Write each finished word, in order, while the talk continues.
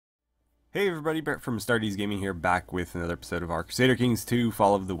Hey everybody, Brett from AstartesGaming here, back with another episode of our Crusader Kings 2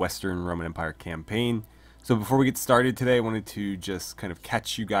 Fall of the Western Roman Empire campaign. So before we get started today, I wanted to just kind of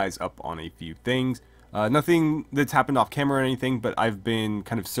catch you guys up on a few things. Nothing that's happened off camera or anything, but I've been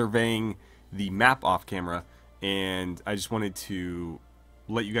kind of surveying the map off camera, and I just wanted to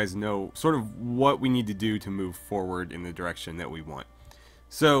let you guys know sort of what we need to do to move forward in the direction that we want.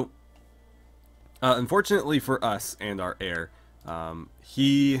 So, unfortunately for us and our heir,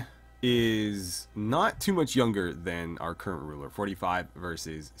 he is not too much younger than our current ruler, 45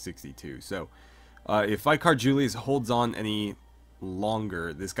 versus 62. So if Vicar Julius holds on any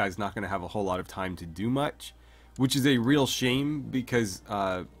longer, this guy's not going to have a whole lot of time to do much, which is a real shame because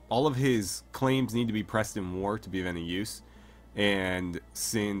all of his claims need to be pressed in war to be of any use. And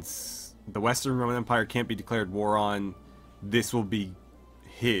since the Western Roman Empire can't be declared war on, this will be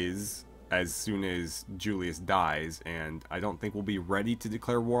his as soon as Julius dies, and I don't think we'll be ready to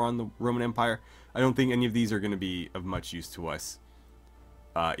declare war on the Roman Empire. I don't think any of these are going to be of much use to us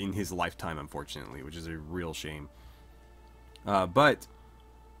in his lifetime, unfortunately, which is a real shame. But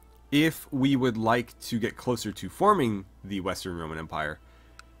if we would like to get closer to forming the Western Roman Empire,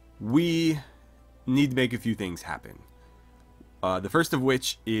 we need to make a few things happen. The first of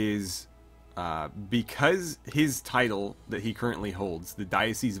which is because his title that he currently holds, the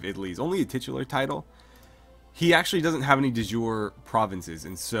Diocese of Italy, is only a titular title, he actually doesn't have any de jure provinces.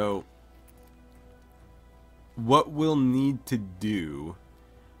 And so what we'll need to do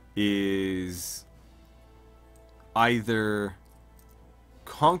is either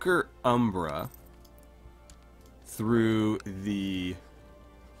conquer Umbra through the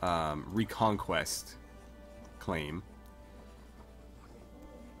Reconquest claim,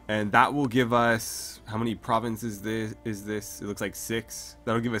 and that will give us, how many provinces is this? It looks like 6.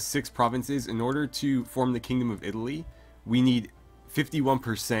 That'll give us 6 provinces. In order to form the Kingdom of Italy, we need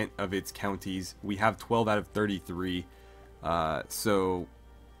 51% of its counties. We have 12 out of 33. So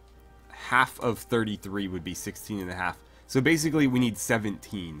half of 33 would be 16 and a half. So basically we need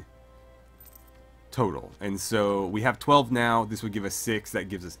 17 total. And so we have 12 now. This would give us 6. That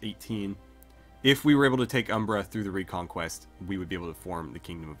gives us 18. If we were able to take Umbra through the Reconquest, we would be able to form the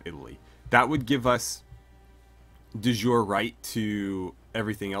Kingdom of Italy. That would give us de jure right to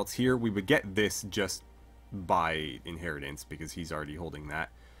everything else here. We would get this just by inheritance because he's already holding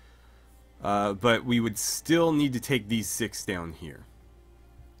that. But we would still need to take these 6 down here.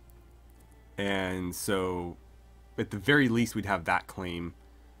 And so, at the very least, we'd have that claim.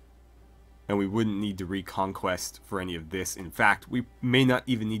 And we wouldn't need to reconquest for any of this. In fact, we may not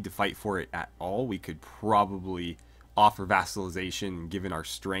even need to fight for it at all. We could probably offer vassalization. Given our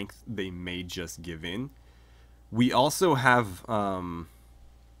strength, they may just give in. We also have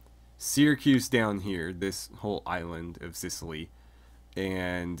Syracuse down here, this whole island of Sicily.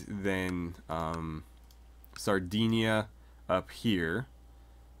 And then Sardinia up here,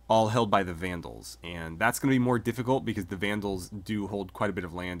 all held by the Vandals, and that's going to be more difficult because the Vandals do hold quite a bit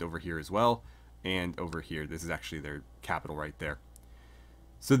of land over here as well, and over here. This is actually their capital right there.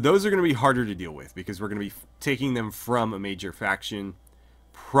 So those are going to be harder to deal with because we're going to be taking them from a major faction,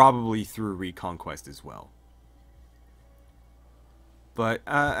 probably through Reconquest as well. But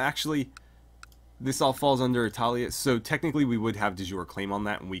actually, this all falls under Italia, so technically we would have de jure claim on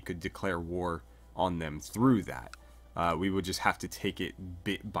that, and we could declare war on them through that. We would just have to take it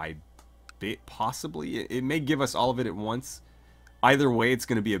bit by bit, possibly. It may give us all of it at once. Either way, it's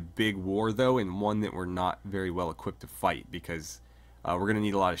going to be a big war, though, and one that we're not very well equipped to fight, because we're going to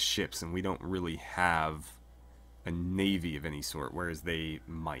need a lot of ships, and we don't really have a navy of any sort, whereas they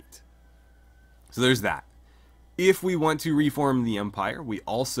might. So there's that. If we want to reform the empire, we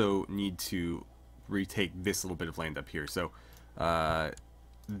also need to retake this little bit of land up here. So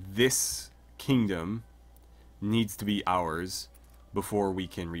this kingdom needs to be ours before we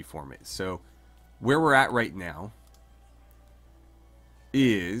can reform it. So where we're at right now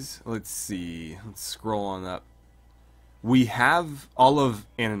is, let's see, let's scroll on up. We have all of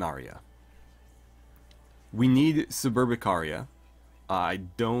Ananaria. We need Suburbicaria. I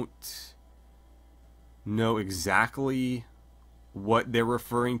don't know exactly what they're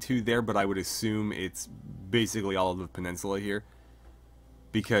referring to there, but I would assume it's basically all of the peninsula here,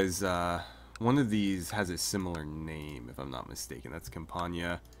 because one of these has a similar name, if I'm not mistaken. That's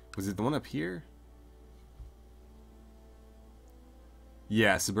Campania. Was it the one up here?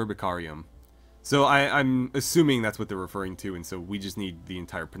 Yeah, Suburbicarium. So I'm assuming that's what they're referring to, and so we just need the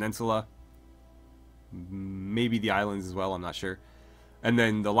entire peninsula. Maybe the islands as well, I'm not sure. And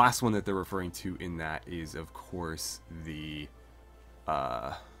then the last one that they're referring to in that is, of course, the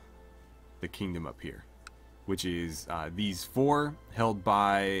kingdom up here, which is these 4 held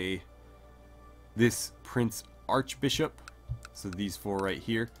by this Prince Archbishop. So these 4 right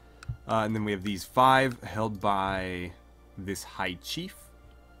here. And then we have these 5 held by this High Chief.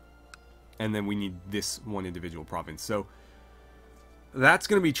 And then we need this one individual province. So that's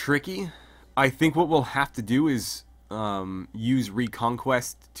going to be tricky. I think what we'll have to do is use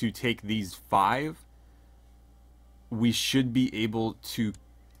Reconquest to take these 5. We should be able to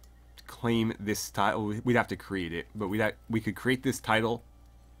claim this title. We'd have to create it, but we could create this title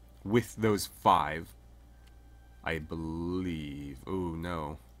with those 5, I believe. Oh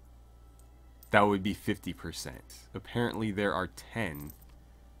no, that would be 50%. Apparently there are 10.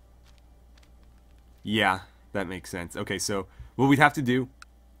 Yeah, that makes sense. Okay, so what we'd have to do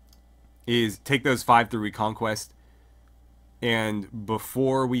is take those 5 through Reconquest, and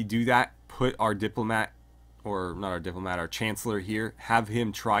before we do that, put our diplomat, or not our diplomat, our chancellor here, have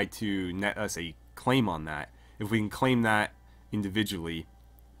him try to net us a claim on that. If we can claim that individually,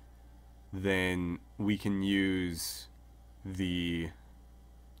 then we can use the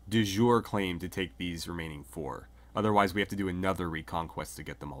de jure claim to take these remaining 4. Otherwise, we have to do another Reconquest to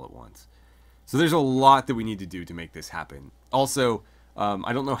get them all at once. So there's a lot that we need to do to make this happen. Also,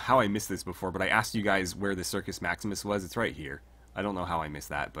 I don't know how I missed this before, but I asked you guys where the Circus Maximus was. It's right here. I don't know how I missed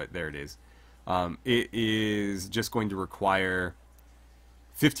that, but there it is. It is just going to require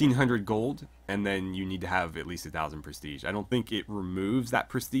 1,500 gold, and then you need to have at least 1,000 prestige. I don't think it removes that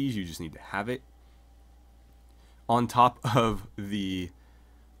prestige. You just need to have it. On top of the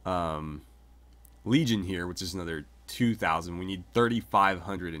Legion here, which is another 2,000, we need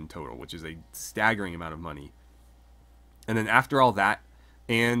 3,500 in total, which is a staggering amount of money. And then after all that,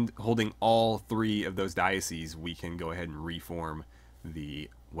 and holding all 3 of those dioceses, we can go ahead and reform the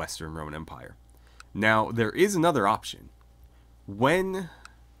Western Roman Empire. Now, there is another option. When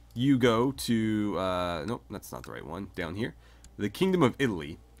you go to, nope, that's not the right one, down here, the Kingdom of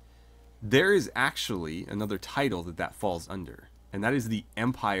Italy, there is actually another title that falls under, and that is the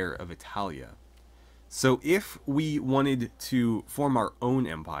Empire of Italia. So if we wanted to form our own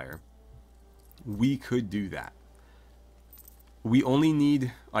empire, we could do that. We only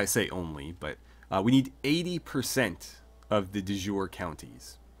need, I say only, but we need 80% of the de jure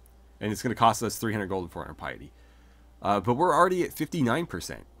counties. And it's going to cost us 300 gold and 400 piety. But we're already at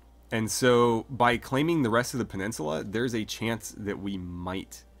 59%. And so by claiming the rest of the peninsula, there's a chance that we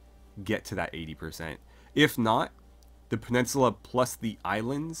might get to that 80%. If not, the peninsula plus the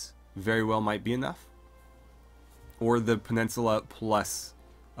islands very well might be enough. Or the peninsula plus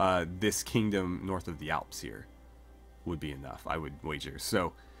this kingdom north of the Alps here would be enough, I would wager.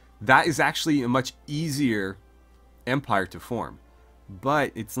 So that is actually a much easier empire to form.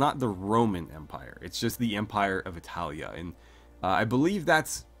 But it's not the Roman Empire. It's just the Empire of Italia. And I believe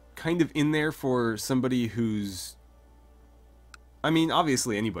that's kind of in there for somebody who's... I mean,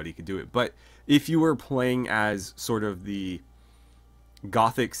 obviously anybody could do it. But if you were playing as sort of the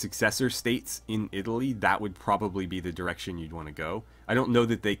Gothic successor states in Italy, that would probably be the direction you'd want to go. I don't know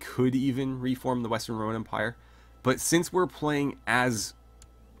that they could even reform the Western Roman Empire. But since we're playing as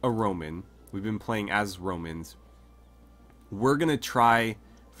a Roman, we've been playing as Romans, we're going to try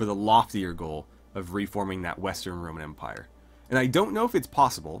for the loftier goal of reforming that Western Roman Empire. And I don't know if it's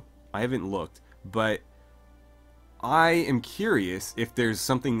possible. I haven't looked. But I am curious if there's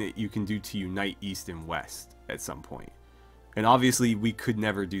something that you can do to unite East and West at some point. And obviously, we could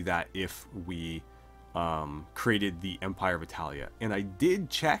never do that if we created the Empire of Italia. And I did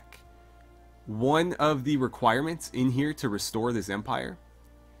check one of the requirements in here to restore this empire.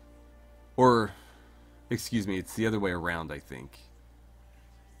 Or... excuse me, it's the other way around, I think.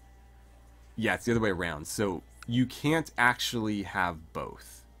 Yeah, it's the other way around. So you can't actually have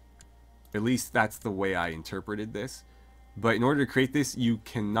both. At least that's the way I interpreted this. But in order to create this, you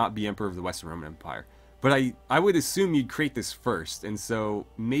cannot be Emperor of the Western Roman Empire. But I would assume you'd create this first. And so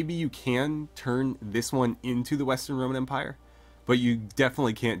maybe you can turn this one into the Western Roman Empire. But you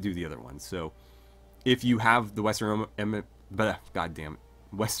definitely can't do the other one. So if you have the Western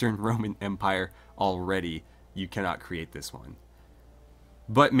Roman Empire already, you cannot create this one.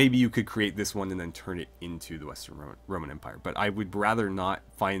 But maybe you could create this one and then turn it into the Western Roman Empire. But I would rather not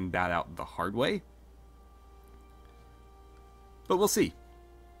find that out the hard way. But we'll see.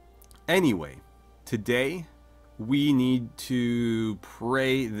 Anyway, today we need to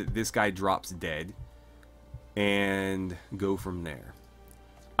pray that this guy drops dead and go from there.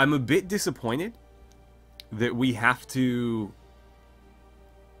 I'm a bit disappointed that we have to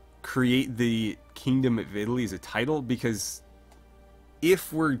create the Kingdom of Italy as a title, because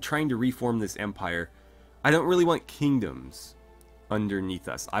if we're trying to reform this empire, I don't really want kingdoms underneath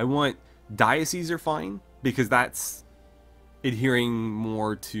us. I want dioceses are fine, because that's adhering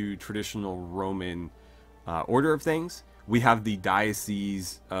more to traditional Roman order of things. We have the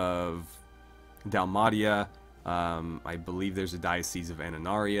Diocese of Dalmatia. I believe there's a Diocese of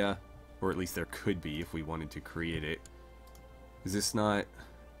Ananaria, or at least there could be if we wanted to create it. Is this not...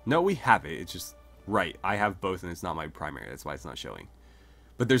 No, we have it. It's just... Right, I have both and it's not my primary. That's why it's not showing.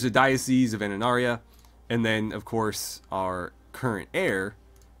 But there's a Diocese of Ananaria, and then, of course, our current heir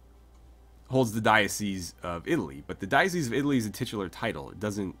holds the Diocese of Italy. But the Diocese of Italy is a titular title. It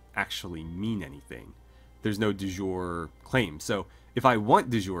doesn't actually mean anything. There's no de jure claim. So if I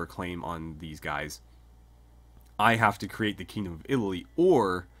want de jure claim on these guys, I have to create the Kingdom of Italy,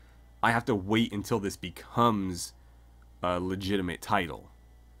 or I have to wait until this becomes a legitimate title.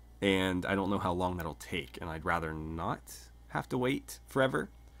 And I don't know how long that'll take, and I'd rather not have to wait forever.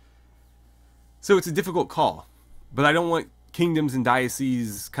 So it's a difficult call. But I don't want kingdoms and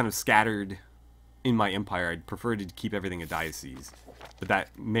dioceses kind of scattered in my empire. I'd prefer to keep everything a diocese. But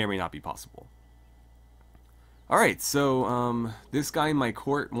that may or may not be possible. Alright, so this guy in my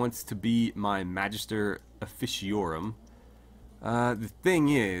court wants to be my Magister Officiorum. The thing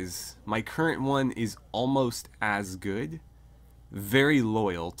is, my current one is almost as good, very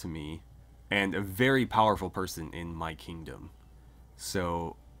loyal to me, and a very powerful person in my kingdom.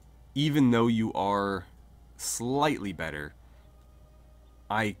 So, even though you are slightly better,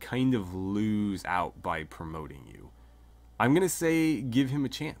 I kind of lose out by promoting you. I'm going to say give him a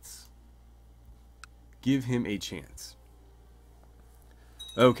chance. Give him a chance.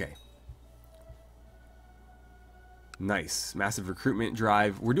 Okay. Nice. Massive recruitment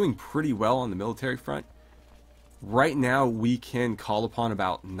drive. We're doing pretty well on the military front. Right now, we can call upon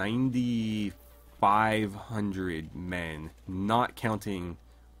about 9,500 men, not counting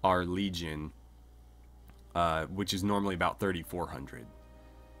our legion, which is normally about 3,400.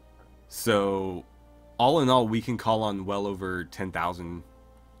 So, all in all, we can call on well over 10,000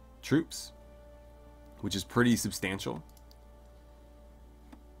 troops, which is pretty substantial.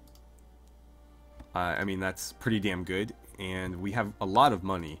 I mean, that's pretty damn good, and we have a lot of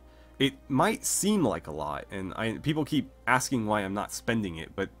money. It might seem like a lot, and people keep asking why I'm not spending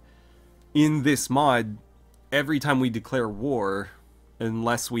it, but in this mod, every time we declare war,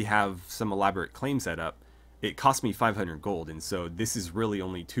 unless we have some elaborate claim set up, it costs me 500 gold, and so this is really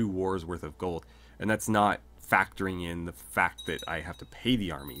only 2 wars worth of gold, and that's not factoring in the fact that I have to pay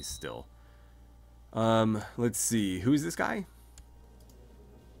the armies still. Let's see, who is this guy?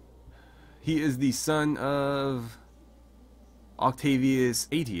 He is the son of Octavius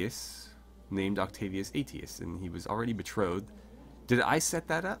Aetius, named Octavius Aetius, and he was already betrothed. Did I set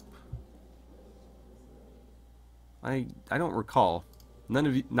that up? I don't recall.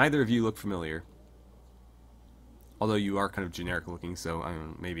 Neither of you look familiar. Although you are kind of generic looking, so I don't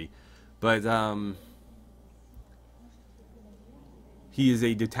know, maybe. But he is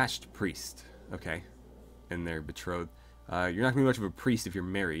a detached priest. Okay. And they're betrothed. You're not gonna be much of a priest if you're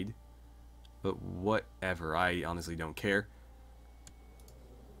married. But whatever, I honestly don't care.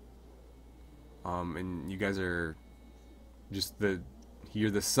 And you guys are just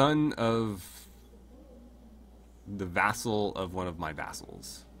you're the son of the vassal of one of my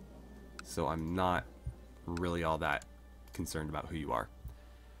vassals. So I'm not really all that concerned about who you are.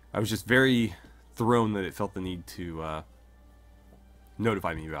 I was just very thrown that it felt the need to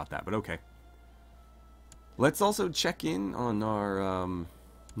notify me about that, but okay. Let's also check in on our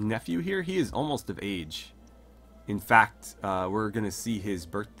nephew here. He is almost of age. In fact, we're going to see his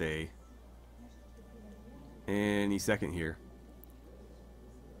birthday any second here.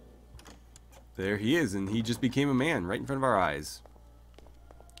 There he is, and he just became a man right in front of our eyes.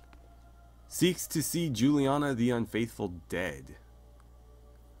 Seeks to see Juliana the Unfaithful dead.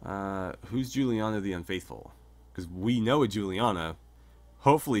 Who's Juliana the Unfaithful? Because we know a Juliana.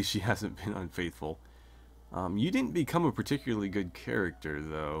 Hopefully she hasn't been unfaithful. You didn't become a particularly good character,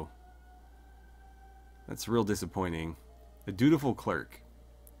 though. That's real disappointing. A dutiful clerk.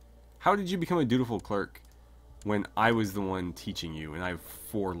 How did you become a dutiful clerk when I was the one teaching you and I have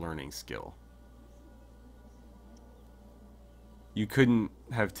 4 learning skill? You couldn't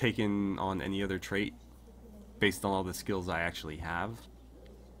have taken on any other trait based on all the skills I actually have?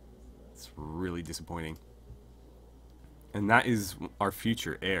 It's really disappointing. And that is our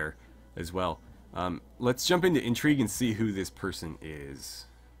future heir as well. Let's jump into intrigue and see who this person is.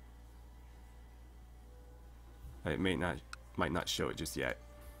 It might not show it just yet.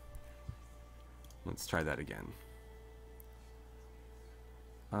 Let's try that again.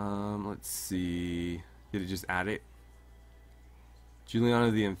 Let's see. Did it just add it?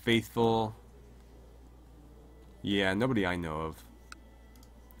 Juliana the Unfaithful. Yeah, nobody I know of.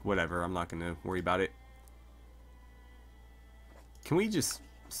 Whatever, I'm not gonna worry about it. can we just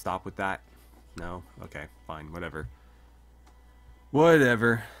stop with that? No? Okay, fine, whatever.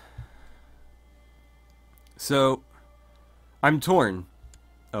 Whatever. So, I'm torn.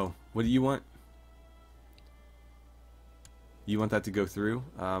 Oh, what do you want? You want that to go through?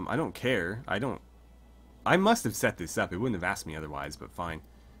 I don't care. I must have set this up. It wouldn't have asked me otherwise, but fine.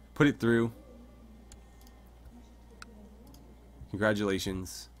 Put it through.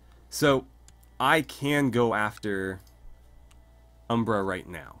 Congratulations. So, I can go after Umbra right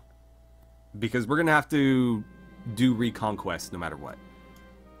now. Because we're going to have to do Reconquest no matter what.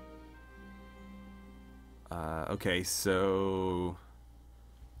 Okay, so...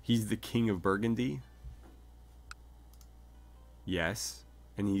 He's the King of Burgundy. Yes.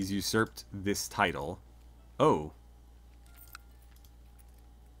 And he's usurped this title. Oh.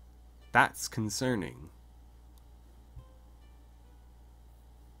 That's concerning.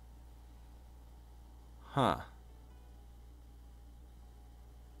 Huh.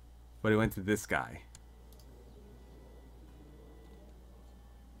 But it went to this guy.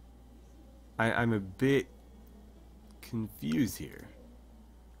 I'm a bit confused here.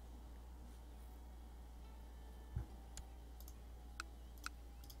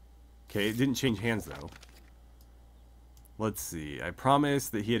 Okay, it didn't change hands though. Let's see. I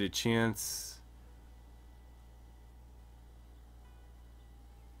promised that he had a chance.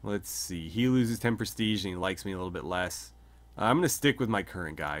 Let's see. He loses 10 prestige and he likes me a little bit less. I'm going to stick with my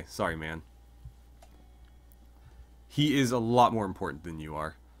current guy. Sorry, man. He is a lot more important than you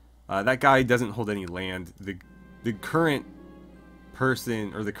are. That guy doesn't hold any land. The current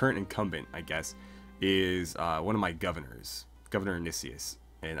person, or the current incumbent, I guess, is one of my governors. Governor Nicias.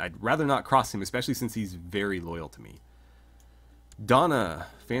 And I'd rather not cross him, especially since he's very loyal to me. Donna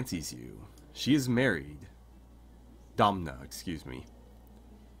fancies you. She is married. Domna, excuse me.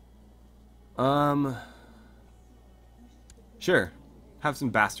 Sure. Have some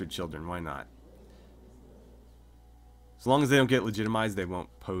bastard children, why not? As long as they don't get legitimized, they won't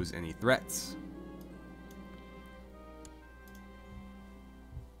pose any threats.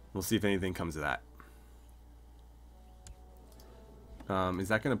 We'll see if anything comes of that. Is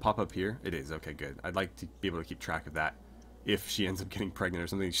that going to pop up here? It is. Okay, good. I'd like to be able to keep track of that if she ends up getting pregnant or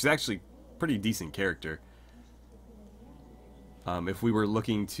something. She's actually a pretty decent character. If we were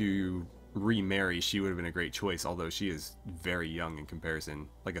looking to remarry, she would have been a great choice, although she is very young in comparison,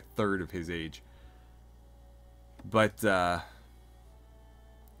 like a third of his age. But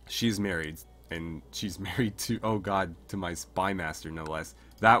she's married, and she's married to, oh god, to my spy master, no less.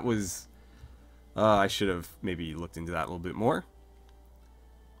 That was, I should have maybe looked into that a little bit more.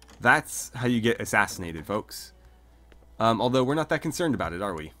 That's how you get assassinated, folks. Although we're not that concerned about it,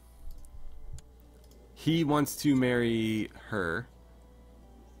 are we? He wants to marry her.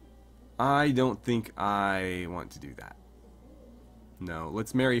 I don't think I want to do that. No,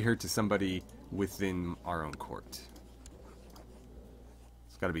 let's marry her to somebody within our own court.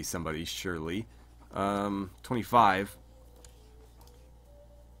 It's got to be somebody, surely. 25.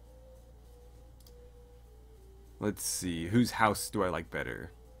 Let's see. Whose house do I like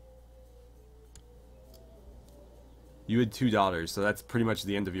better? You had 2 daughters, so that's pretty much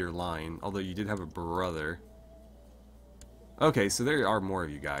the end of your line. Although you did have a brother. Okay, so there are more of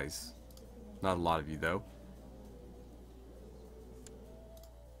you guys. Not a lot of you, though.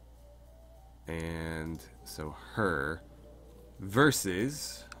 And so her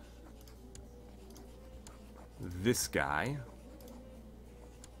versus this guy.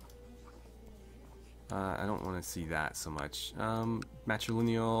 I don't want to see that so much.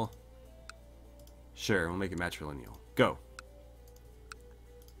 Matrilineal. Sure, we'll make it matrilineal. Go.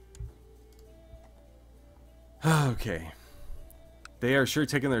 Okay. They are sure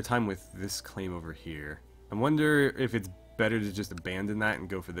taking their time with this claim over here. I wonder if it's better to just abandon that and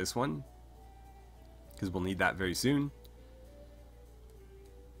go for this one. Because we'll need that very soon.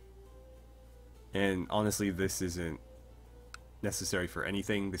 And honestly, this isn't necessary for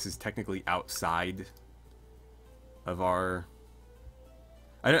anything. This is technically outside of our...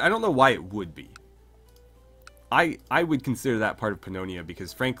 I don't know why it would be. I would consider that part of Pannonia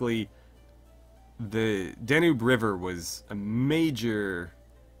because, frankly, the Danube River was a major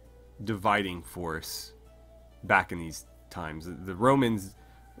dividing force back in these times. The Romans,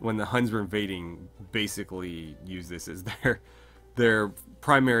 when the Huns were invading, basically used this as their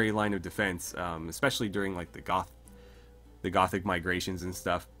primary line of defense, especially during like the Gothic migrations and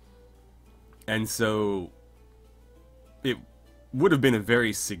stuff. And so it would have been a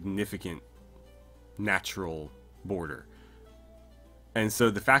very significant natural border. And so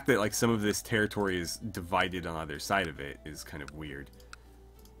the fact that like some of this territory is divided on either side of it is kind of weird.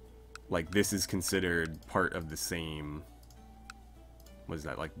 Like this is considered part of the same Was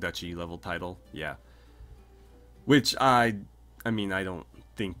that like duchy level title? Yeah. Which I mean, I don't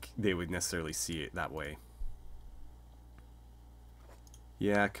think they would necessarily see it that way.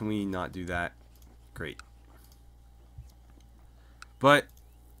 Yeah, can we not do that? Great. But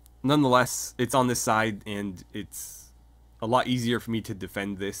nonetheless, it's on this side, and it's a lot easier for me to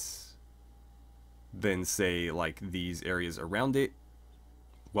defend this than, say, like these areas around it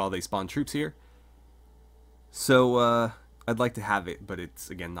while they spawn troops here. So I'd like to have it, but it's,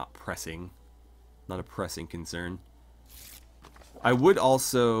 again, not pressing. Not a pressing concern. I would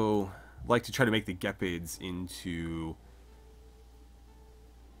also like to try to make the Gepids into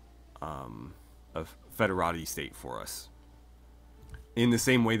a federati state for us. In the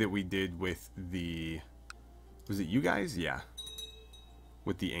same way that we did with the... Was it you guys? Yeah.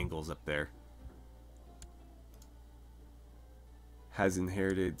 With the angles up there. Has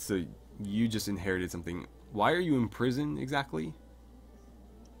inherited... So you just inherited something. Why are you in prison exactly?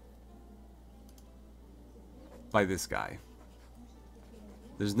 By this guy.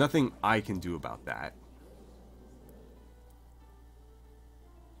 There's nothing I can do about that.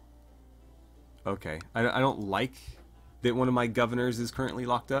 Okay. I don't like that one of my governors is currently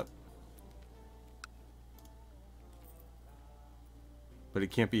locked up. But it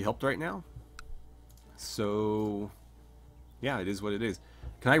can't be helped right now. So, yeah, it is what it is.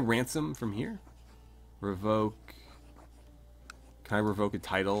 Can I ransom from here? Revoke. Can I revoke a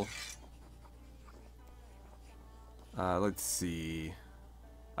title? Let's see.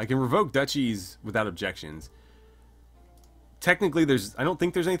 I can revoke duchies without objections. Technically, I don't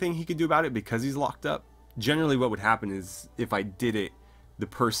think there's anything he could do about it because he's locked up. Generally, what would happen is if I did it, the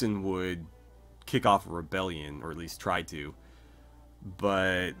person would kick off a rebellion, or at least try to.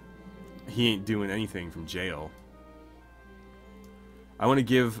 But he ain't doing anything from jail. I want to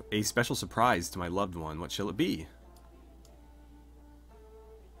give a special surprise to my loved one. What shall it be?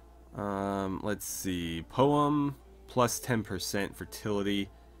 Let's see. Poem plus 10% fertility.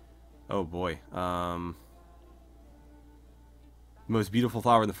 Oh boy. Most beautiful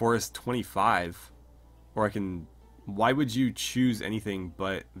flower in the forest, 25. Or I can... Why would you choose anything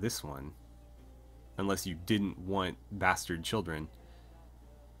but this one? Unless you didn't want bastard children.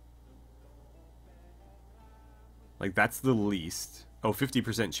 Like, that's the least. Oh,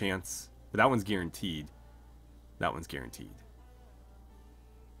 50% chance. But that one's guaranteed. That one's guaranteed.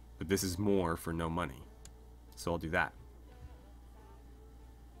 But this is more for no money. So I'll do that.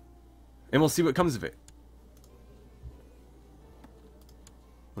 And we'll see what comes of it.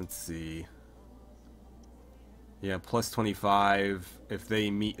 Let's see. Yeah, plus 25. If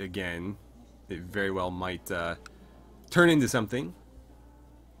they meet again, it very well might turn into something.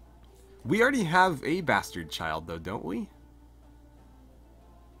 We already have a bastard child, though, don't we?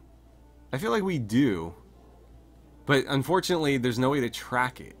 I feel like we do. But unfortunately, there's no way to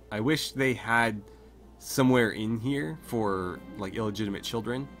track it. I wish they had somewhere in here for, like, illegitimate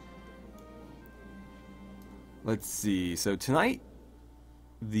children. Let's see. So tonight,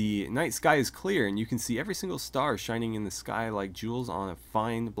 the night sky is clear, and you can see every single star shining in the sky like jewels on a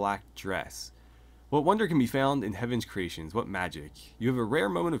fine black dress. What wonder can be found in heaven's creations? What magic? You have a rare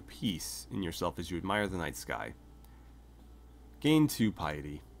moment of peace in yourself as you admire the night sky. Gain 2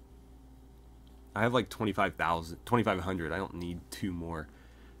 piety. I have like 2,500. I don't need 2 more.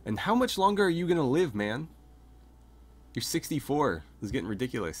 And how much longer are you going to live, man? You're 64. This is getting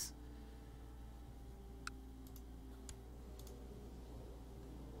ridiculous.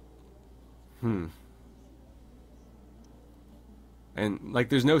 And, like,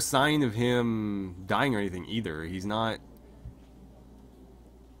 there's no sign of him dying or anything either. He's not...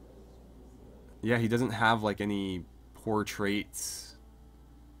 Yeah, he doesn't have, like, any poor traits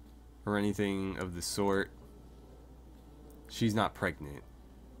or anything of the sort. She's not pregnant.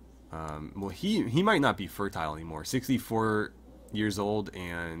 Well, he might not be fertile anymore. 64 years old,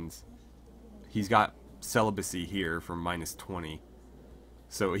 and he's got celibacy here for minus 20.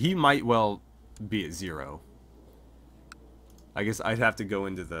 So he might well be at 0. I guess I'd have to go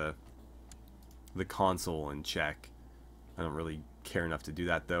into the console and check. I don't really care enough to do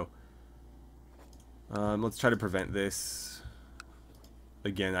that, though. Let's try to prevent this.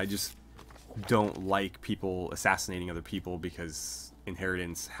 Again, I just don't like people assassinating other people because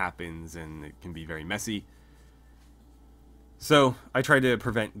inheritance happens and it can be very messy. So I try to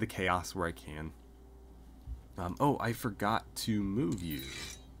prevent the chaos where I can. Oh, I forgot to move you.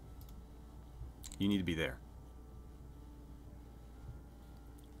 You need to be there.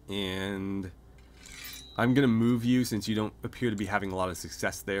 And I'm going to move you since you don't appear to be having a lot of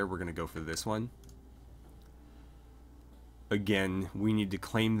success there. We're going to go for this one. Again, we need to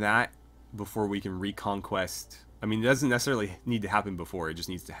claim that before we can reconquest I mean, it doesn't necessarily need to happen before, it just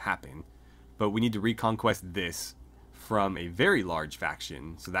needs to happen. But we need to reconquest this from a very large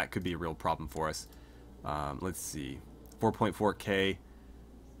faction, so that could be a real problem for us. Let's see, 4.4k.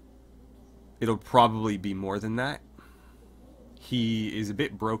 It'll probably be more than that. He is a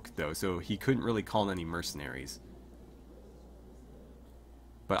bit broke though, so he couldn't really call in any mercenaries.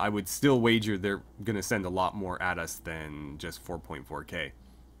 But I would still wager they're going to send a lot more at us than just 4.4k.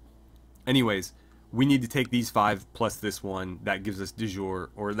 Anyways, we need to take these 5 plus this one. That gives us de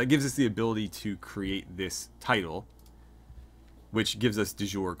jure, or that gives us the ability to create this title, which gives us de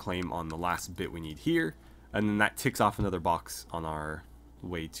jure claim on the last bit we need here. And then that ticks off another box on our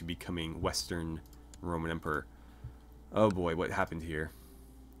way to becoming Western Roman Emperor. Oh boy, what happened here?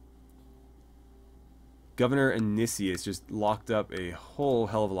 Governor Anicius just locked up a whole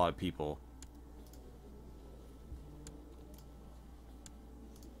hell of a lot of people.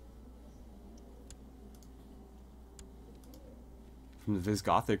 From the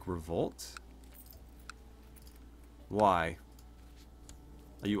Visigothic Revolt? Why?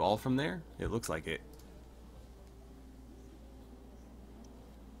 Are you all from there? It looks like it.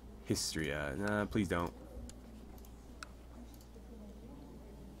 Histria. Nah, please don't.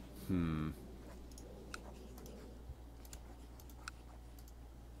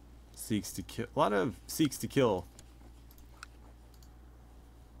 Seeks to kill. A lot of seeks to kill.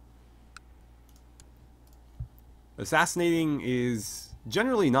 Assassinating is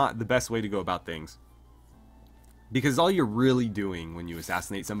generally not the best way to go about things, because all you're really doing when you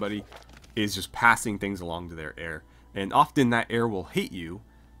assassinate somebody is just passing things along to their heir, and often that heir will hate you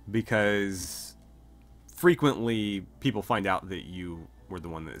because frequently people find out that you were the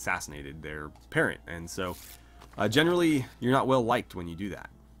one that assassinated their parent, and so generally you're not well liked when you do that.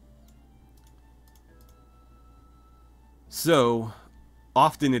 So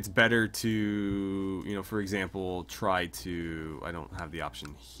often it's better to, you know, for example, try to, I don't have the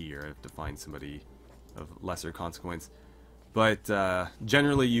option here, I have to find somebody of lesser consequence, but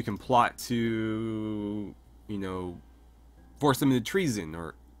generally you can plot to, you know, force them into treason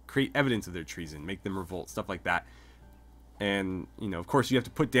or create evidence of their treason, make them revolt, stuff like that. And, you know, of course you have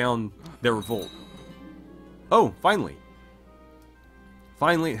to put down their revolt. Oh, finally.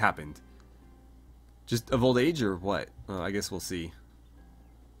 Finally it happened. Just of old age or what? I guess we'll see.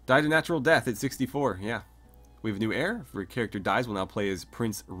 Died a natural death at 64, yeah. We have a new heir. If your character dies, we'll now play as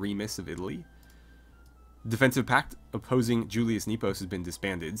Prince Remus of Italy. Defensive pact opposing Julius Nepos has been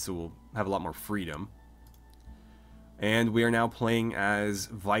disbanded, so we'll have a lot more freedom. And we are now playing as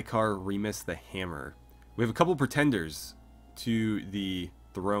Vicar Remus the Hammer. We have a couple pretenders to the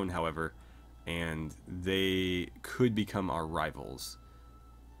throne, however, and they could become our rivals.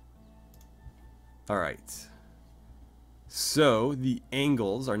 Alright. So, the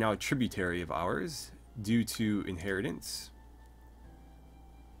Angles are now a tributary of ours due to inheritance.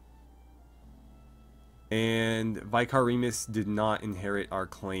 And Vicar Remus did not inherit our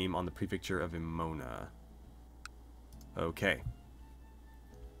claim on the prefecture of Emona. Okay.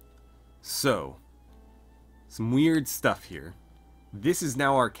 So, some weird stuff here. This is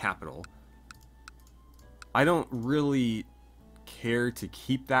now our capital. I don't really care to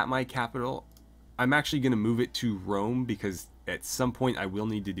keep that my capital. I'm actually going to move it to Rome because at some point I will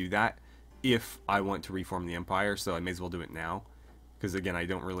need to do that if I want to reform the empire, so I may as well do it now. Because again, I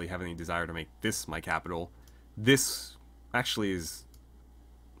don't really have any desire to make this my capital. This actually is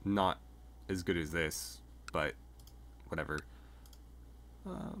not as good as this, but whatever.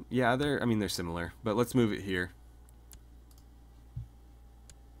 Yeah, they're similar, but let's move it here.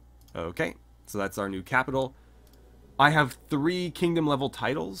 Okay, so that's our new capital. I have 3 kingdom level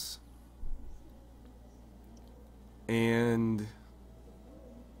titles. And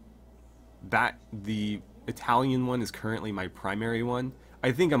that, the Italian one is currently my primary one.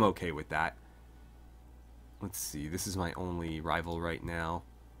 I think I'm okay with that. Let's see, this is my only rival right now.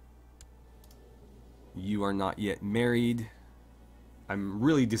 You are not yet married. I'm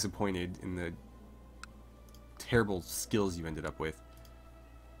really disappointed in the terrible skills you ended up with.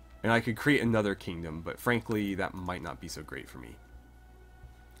 And I could create another kingdom, but frankly, that might not be so great for me.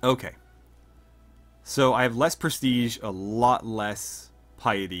 Okay. So I have less prestige, a lot less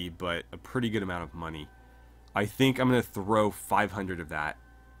piety, but a pretty good amount of money. I think I'm going to throw 500 of that.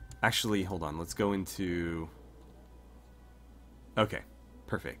 Actually, hold on. Let's go into... Okay,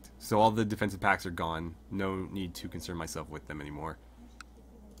 perfect. So all the defensive pacts are gone. No need to concern myself with them anymore.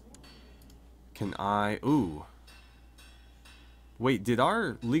 Can I... Ooh. Wait, did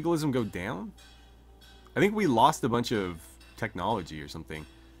our legalism go down? I think we lost a bunch of technology or something.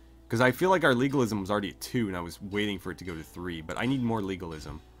 Because I feel like our legalism was already at 2 and I was waiting for it to go to 3. But I need more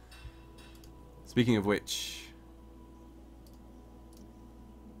legalism. Speaking of which,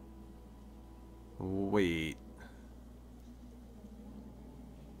 Wait.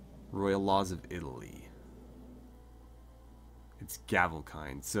 Royal Laws of Italy. It's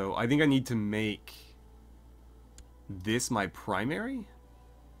Gavelkind. So I think I need to make this my primary?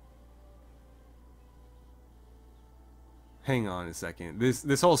 Hang on a second.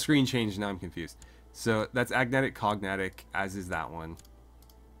 This whole screen changed, now I'm confused. So that's Agnatic Cognatic, as is that one.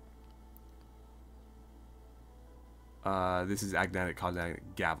 This is Agnatic Cognatic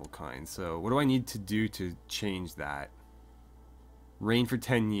Gavelkind. So what do I need to do to change that? Reign for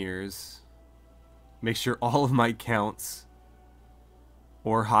 10 years. Make sure all of my counts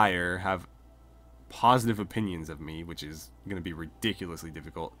or higher have positive opinions of me, which is going to be ridiculously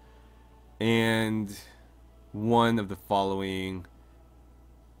difficult. And one of the following.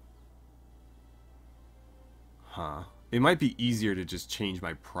 Huh. It might be easier to just change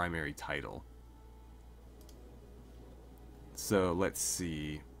my primary title. So let's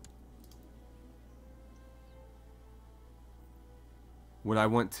see. Would I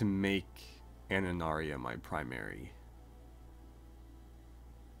want to make Ananaria my primary?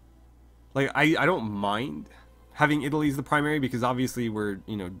 Like, I don't mind having Italy as the primary, because obviously we're,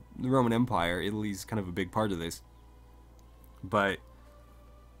 you know, the Roman Empire. Italy's kind of a big part of this. But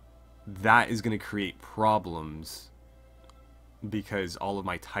that is going to create problems because all of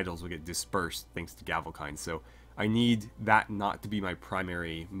my titles will get dispersed thanks to Gavelkind. So I need that not to be my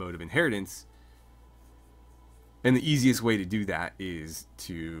primary mode of inheritance. And the easiest way to do that is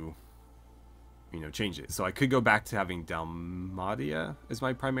to, you know, change it. So I could go back to having Dalmatia as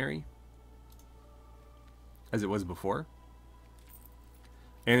my primary, as it was before.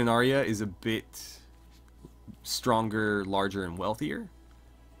 Ananaria is a bit stronger, larger, and wealthier.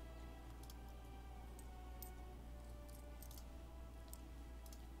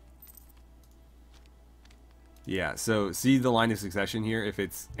 Yeah, so see the line of succession here? If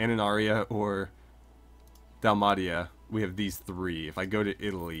it's Ananaria or Dalmatia, we have these three. If I go to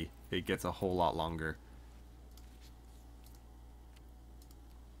Italy, it gets a whole lot longer.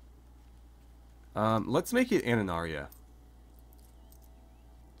 Let's make it Ananaria.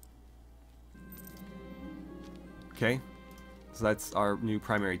 Okay, so that's our new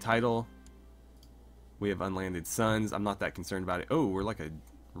primary title. We have unlanded sons. I'm not that concerned about it. Oh, we're like a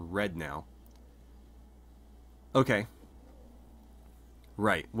red now. Okay.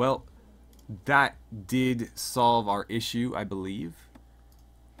 Right, well, that did solve our issue, I believe.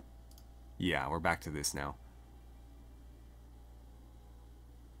 Yeah, we're back to this now.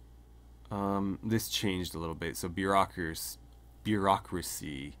 This changed a little bit. So bureaucracy.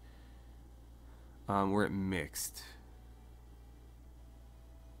 We're at mixed.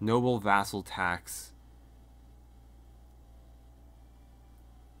 Noble vassal tax.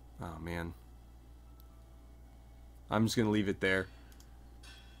 Oh man. I'm just gonna leave it there.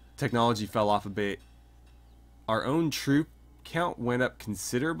 Technology fell off a bit. Our own troop count went up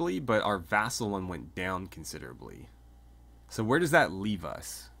considerably, but our vassal one went down considerably. So where does that leave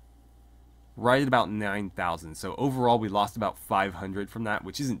us? Right at about 9,000. So overall we lost about 500 from that,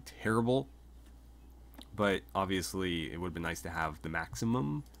 which isn't terrible. But obviously it would have been nice to have the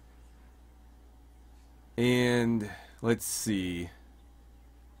maximum. And let's see.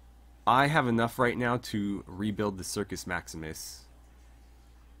 I have enough right now to rebuild the Circus Maximus.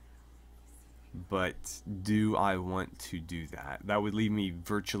 But do I want to do that? That would leave me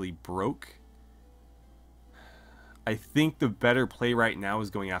virtually broke. I think the better play right now is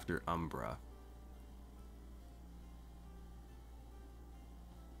going after Umbra.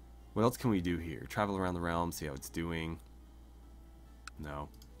 What else can we do here? Travel around the realm, see how it's doing. No.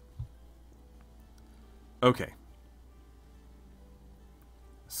 Okay.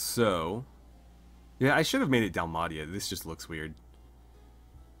 So, yeah, I should have made it Dalmatia. This just looks weird.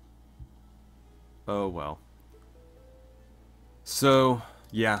 Oh, well. So,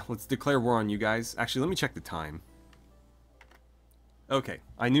 yeah, let's declare war on you guys. Actually, let me check the time. Okay,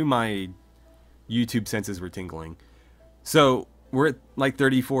 I knew my YouTube senses were tingling. So, we're at like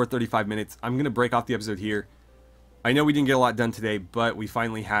 34, 35 minutes. I'm going to break off the episode here. I know we didn't get a lot done today, but we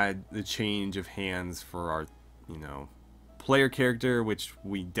finally had the change of hands for our, you know, player character, which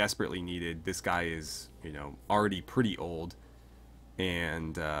we desperately needed. This guy is, you know, already pretty old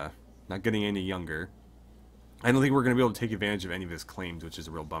and not getting any younger. I don't think we're going to be able to take advantage of any of his claims, which is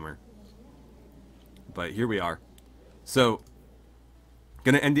a real bummer. But here we are. So,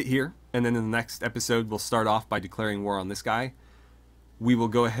 going to end it here, and then in the next episode we'll start off by declaring war on this guy. We will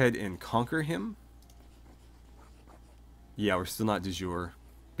go ahead and conquer him. Yeah, we're still not de jure,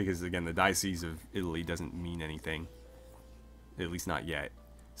 because again, the Diocese of Italy doesn't mean anything. At least not yet.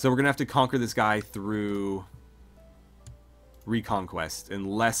 So we're going to have to conquer this guy through reconquest,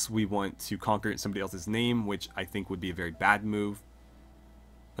 unless we want to conquer somebody else's name, which I think would be a very bad move.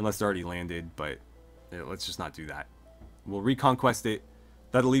 Unless they're already landed, but let's just not do that. We'll reconquest it.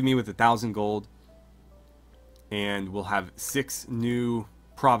 That'll leave me with 1,000 gold. And we'll have 6 new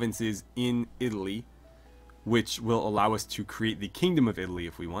provinces in Italy, which will allow us to create the Kingdom of Italy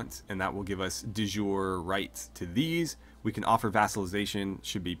if we want. And that will give us de jure rights to these. We can offer vassalization.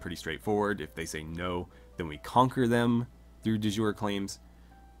 Should be pretty straightforward. If they say no, then we conquer them through de jure claims.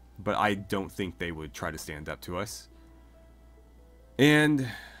 But I don't think they would try to stand up to us. And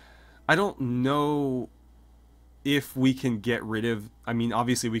I don't know if we can get rid of... I mean,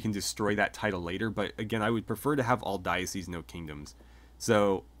 obviously we can destroy that title later, but again, I would prefer to have all dioceses, no kingdoms.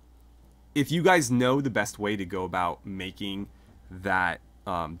 So, if you guys know the best way to go about making that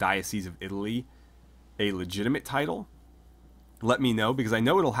Diocese of Italy a legitimate title, let me know, because I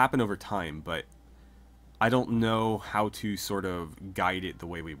know it'll happen over time, but I don't know how to sort of guide it the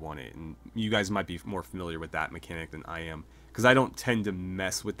way we want it. And you guys might be more familiar with that mechanic than I am, because I don't tend to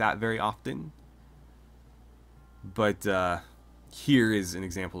mess with that very often. But here is an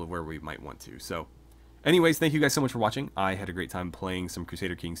example of where we might want to. So, anyways, thank you guys so much for watching. I had a great time playing some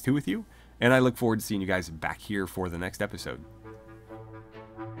Crusader Kings 2 with you, and I look forward to seeing you guys back here for the next episode.